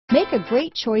Make a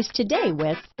great choice today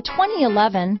with the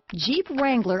 2011 Jeep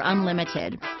Wrangler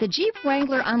Unlimited. The Jeep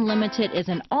Wrangler Unlimited is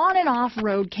an on and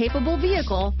off-road capable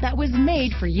vehicle that was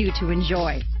made for you to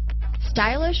enjoy.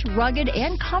 Stylish, rugged,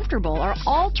 and comfortable are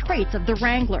all traits of the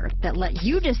Wrangler that let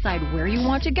you decide where you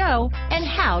want to go and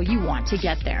how you want to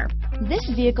get there. This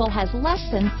vehicle has less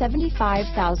than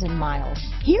 75,000 miles.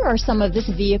 Here are some of this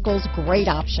vehicle's great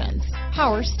options: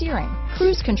 power steering,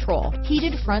 cruise control,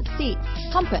 heated front seats,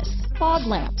 compass, fog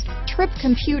lamps, trip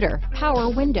computer,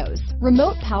 power windows,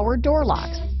 remote power door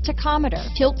locks, tachometer,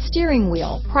 tilt steering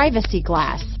wheel, privacy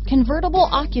glass, convertible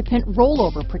occupant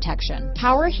rollover protection,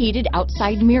 power heated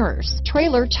outside mirrors,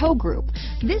 trailer tow group.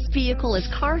 This vehicle is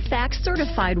Carfax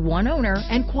certified one owner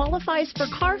and qualifies for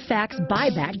Carfax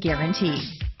buyback guarantee.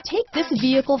 Take this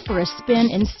vehicle for a spin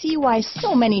and see why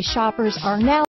so many shoppers are now